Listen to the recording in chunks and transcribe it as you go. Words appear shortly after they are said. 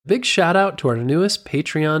Big shout out to our newest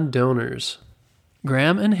Patreon donors: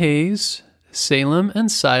 Graham and Hayes, Salem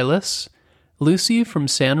and Silas, Lucy from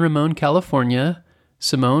San Ramon, California,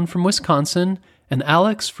 Simone from Wisconsin, and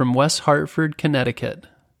Alex from West Hartford, Connecticut.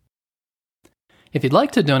 If you'd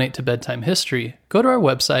like to donate to Bedtime History, go to our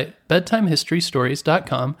website,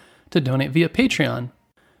 bedtimehistorystories.com, to donate via Patreon.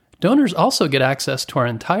 Donors also get access to our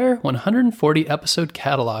entire 140-episode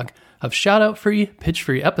catalog of shout-out-free,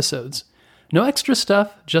 pitch-free episodes. No extra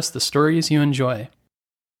stuff, just the stories you enjoy.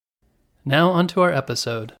 Now onto our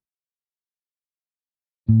episode.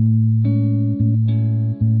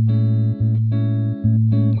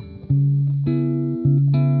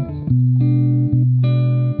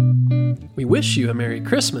 We wish you a Merry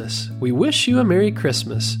Christmas. We wish you a Merry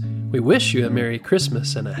Christmas. We wish you a Merry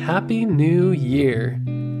Christmas and a Happy New Year.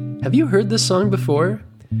 Have you heard this song before?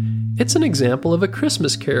 It's an example of a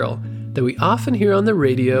Christmas carol that we often hear on the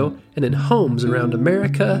radio and in homes around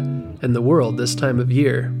America and the world this time of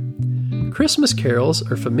year. Christmas carols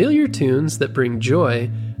are familiar tunes that bring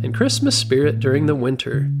joy and Christmas spirit during the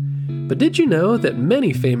winter. But did you know that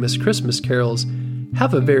many famous Christmas carols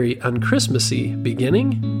have a very unchristmassy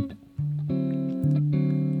beginning?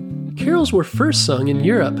 Carols were first sung in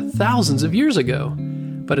Europe thousands of years ago,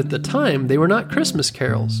 but at the time they were not Christmas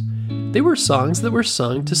carols. They were songs that were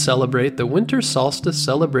sung to celebrate the winter solstice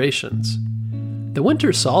celebrations. The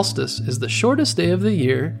winter solstice is the shortest day of the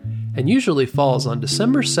year and usually falls on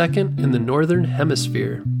December 2nd in the northern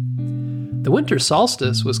hemisphere. The winter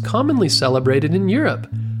solstice was commonly celebrated in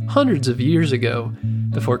Europe hundreds of years ago,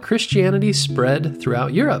 before Christianity spread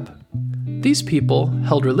throughout Europe. These people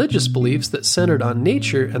held religious beliefs that centered on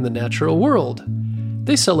nature and the natural world.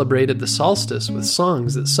 They celebrated the solstice with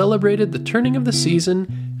songs that celebrated the turning of the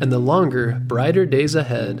season and the longer, brighter days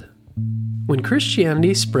ahead. When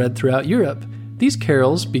Christianity spread throughout Europe, these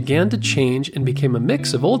carols began to change and became a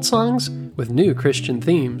mix of old songs with new Christian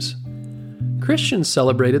themes. Christians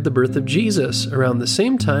celebrated the birth of Jesus around the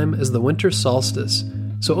same time as the winter solstice,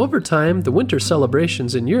 so over time the winter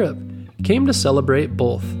celebrations in Europe came to celebrate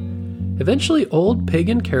both. Eventually, old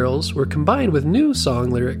pagan carols were combined with new song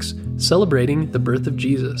lyrics celebrating the birth of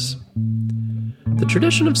Jesus. The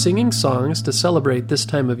tradition of singing songs to celebrate this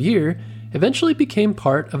time of year eventually became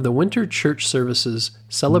part of the winter church services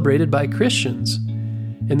celebrated by Christians.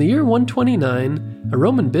 In the year 129, a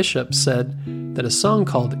Roman bishop said that a song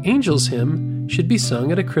called Angel's Hymn should be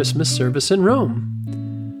sung at a Christmas service in Rome.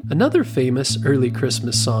 Another famous early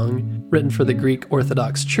Christmas song, written for the Greek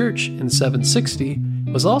Orthodox Church in 760,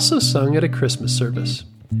 was also sung at a Christmas service.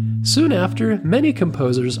 Soon after, many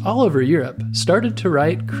composers all over Europe started to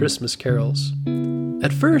write Christmas carols.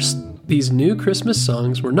 At first, these new Christmas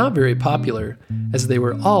songs were not very popular, as they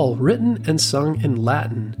were all written and sung in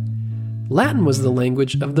Latin. Latin was the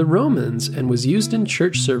language of the Romans and was used in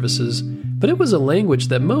church services, but it was a language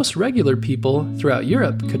that most regular people throughout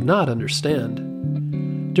Europe could not understand.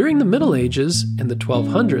 During the Middle Ages and the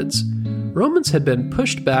 1200s, Romans had been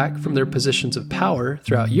pushed back from their positions of power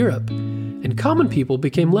throughout Europe, and common people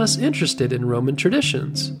became less interested in Roman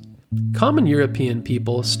traditions. Common European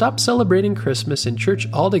people stopped celebrating Christmas in church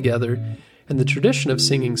altogether, and the tradition of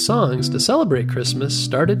singing songs to celebrate Christmas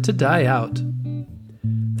started to die out.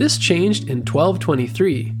 This changed in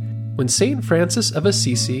 1223, when St. Francis of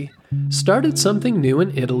Assisi started something new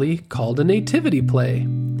in Italy called a nativity play.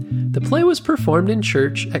 The play was performed in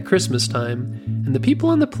church at Christmas time, and the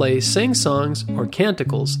people in the play sang songs or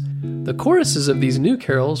canticles. The choruses of these new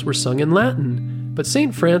carols were sung in Latin, but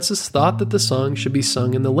St. Francis thought that the song should be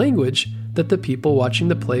sung in the language that the people watching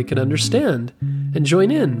the play could understand and join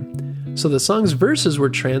in. So the song's verses were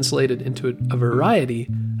translated into a variety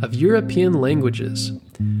of European languages.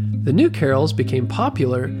 The new carols became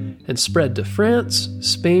popular and spread to France,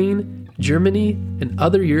 Spain, Germany, and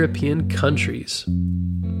other European countries.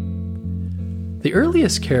 The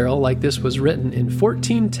earliest carol like this was written in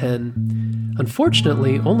 1410.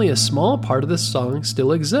 Unfortunately, only a small part of the song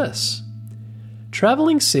still exists.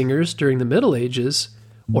 Traveling singers during the Middle Ages,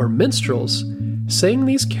 or minstrels, sang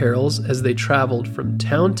these carols as they traveled from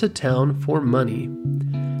town to town for money.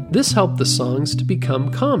 This helped the songs to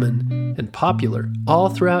become common and popular all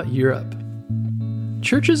throughout Europe.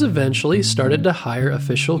 Churches eventually started to hire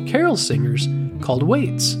official carol singers called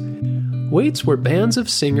waits. Waits were bands of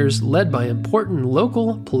singers led by important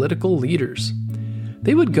local political leaders.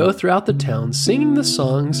 They would go throughout the town singing the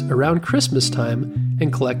songs around Christmas time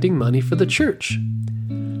and collecting money for the church.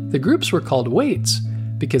 The groups were called waits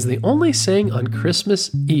because they only sang on Christmas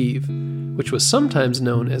Eve, which was sometimes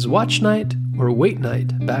known as watch night or wait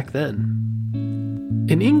night back then.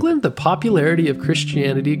 In England, the popularity of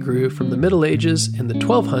Christianity grew from the Middle Ages in the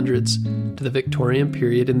 1200s to the Victorian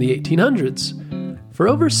period in the 1800s. For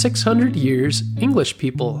over 600 years, English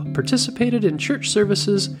people participated in church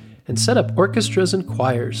services and set up orchestras and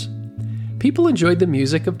choirs. People enjoyed the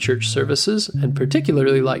music of church services and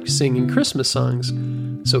particularly liked singing Christmas songs,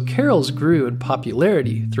 so carols grew in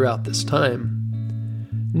popularity throughout this time.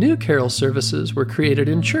 New carol services were created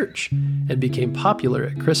in church and became popular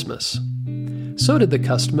at Christmas. So did the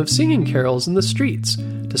custom of singing carols in the streets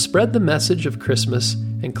to spread the message of Christmas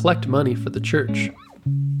and collect money for the church.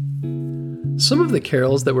 Some of the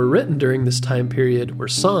carols that were written during this time period were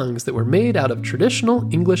songs that were made out of traditional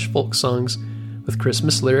English folk songs with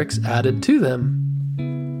Christmas lyrics added to them.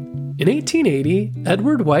 In 1880,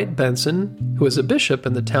 Edward White Benson, who was a bishop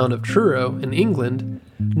in the town of Truro in England,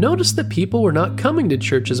 noticed that people were not coming to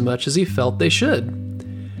church as much as he felt they should.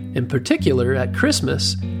 In particular, at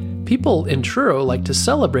Christmas, people in Truro liked to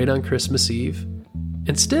celebrate on Christmas Eve.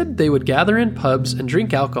 Instead, they would gather in pubs and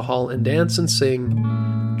drink alcohol and dance and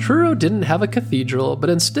sing. Truro didn't have a cathedral, but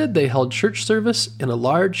instead they held church service in a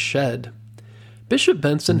large shed. Bishop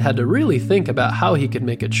Benson had to really think about how he could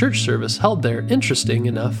make a church service held there interesting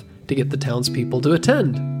enough to get the townspeople to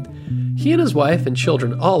attend. He and his wife and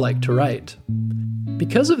children all liked to write.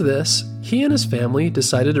 Because of this, he and his family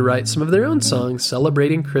decided to write some of their own songs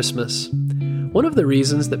celebrating Christmas. One of the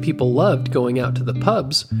reasons that people loved going out to the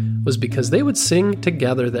pubs was because they would sing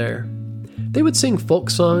together there. They would sing folk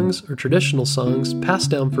songs or traditional songs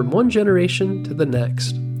passed down from one generation to the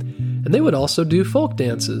next. And they would also do folk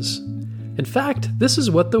dances. In fact, this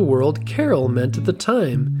is what the word carol meant at the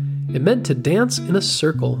time. It meant to dance in a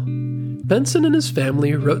circle. Benson and his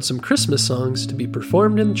family wrote some Christmas songs to be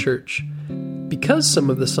performed in church. Because some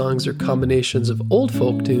of the songs are combinations of old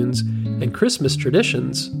folk tunes and Christmas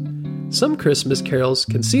traditions, some Christmas carols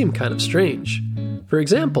can seem kind of strange. For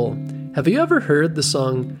example, have you ever heard the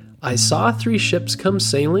song, "I Saw 3 Ships Come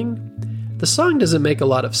Sailing"? The song doesn't make a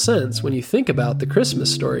lot of sense when you think about the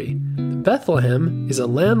Christmas story. Bethlehem is a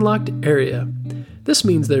landlocked area. This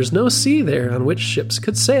means there's no sea there on which ships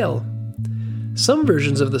could sail. Some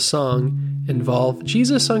versions of the song involve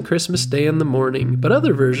Jesus on Christmas Day in the morning, but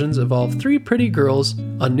other versions involve 3 pretty girls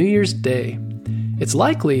on New Year's Day. It's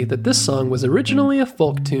likely that this song was originally a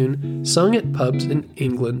folk tune sung at pubs in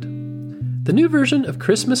England. The new version of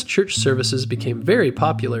Christmas church services became very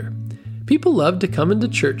popular. People loved to come into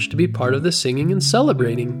church to be part of the singing and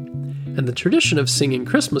celebrating, and the tradition of singing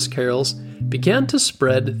Christmas carols began to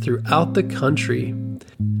spread throughout the country.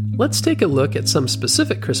 Let's take a look at some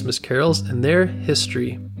specific Christmas carols and their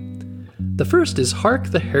history. The first is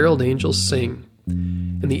Hark the Herald Angels Sing.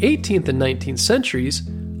 In the 18th and 19th centuries,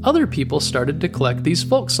 other people started to collect these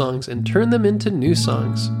folk songs and turn them into new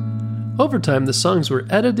songs. Over time, the songs were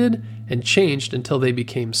edited and changed until they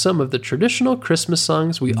became some of the traditional Christmas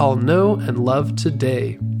songs we all know and love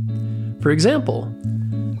today. For example,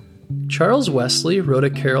 Charles Wesley wrote a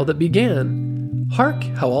carol that began, "Hark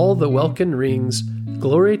how all the welkin rings,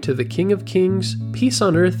 glory to the King of Kings, peace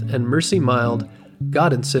on earth and mercy mild,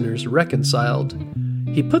 God and sinners reconciled."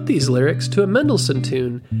 He put these lyrics to a Mendelssohn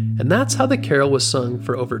tune, and that's how the carol was sung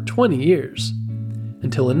for over 20 years,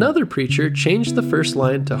 until another preacher changed the first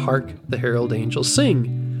line to "Hark the Herald Angels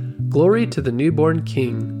Sing, glory to the newborn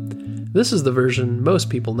King." This is the version most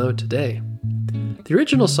people know today. The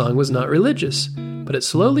original song was not religious, but it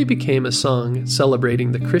slowly became a song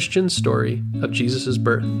celebrating the Christian story of Jesus'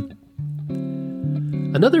 birth.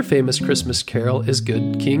 Another famous Christmas carol is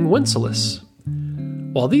Good King Wenceslas.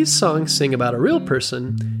 While these songs sing about a real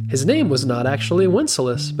person, his name was not actually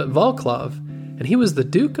Wenceslas, but Wacław, and he was the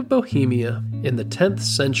Duke of Bohemia in the 10th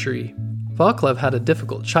century. Wacław had a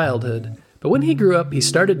difficult childhood, but when he grew up, he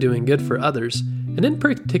started doing good for others, and in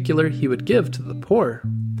particular, he would give to the poor.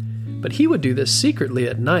 But he would do this secretly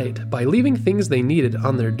at night by leaving things they needed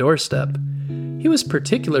on their doorstep. He was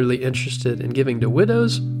particularly interested in giving to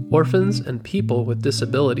widows, orphans, and people with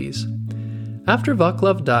disabilities. After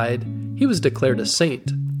Wacław died, he was declared a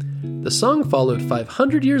saint. The song followed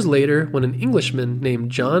 500 years later when an Englishman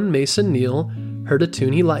named John Mason Neale heard a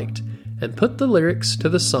tune he liked and put the lyrics to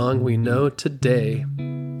the song we know today.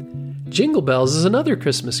 Jingle Bells is another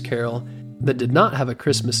Christmas carol that did not have a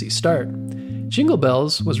Christmassy start. Jingle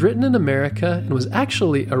Bells was written in America and was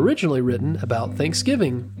actually originally written about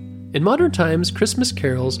Thanksgiving. In modern times, Christmas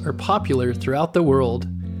carols are popular throughout the world.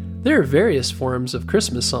 There are various forms of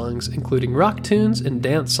Christmas songs, including rock tunes and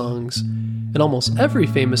dance songs, and almost every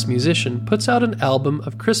famous musician puts out an album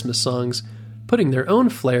of Christmas songs, putting their own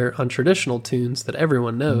flair on traditional tunes that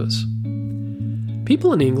everyone knows.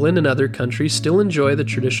 People in England and other countries still enjoy the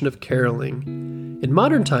tradition of caroling. In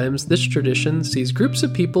modern times, this tradition sees groups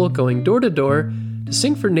of people going door to door to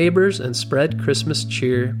sing for neighbors and spread Christmas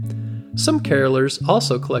cheer. Some carolers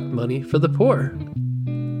also collect money for the poor.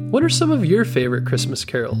 What are some of your favorite Christmas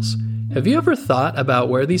carols? Have you ever thought about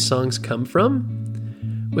where these songs come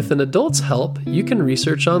from? With an adult's help, you can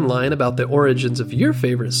research online about the origins of your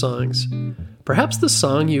favorite songs. Perhaps the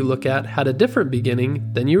song you look at had a different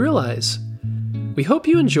beginning than you realize. We hope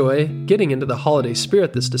you enjoy getting into the holiday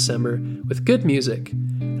spirit this December with good music.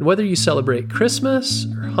 And whether you celebrate Christmas,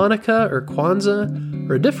 or Hanukkah, or Kwanzaa,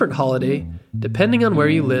 or a different holiday, depending on where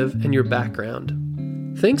you live and your background.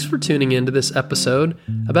 Thanks for tuning in to this episode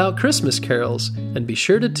about Christmas carols, and be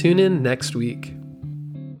sure to tune in next week.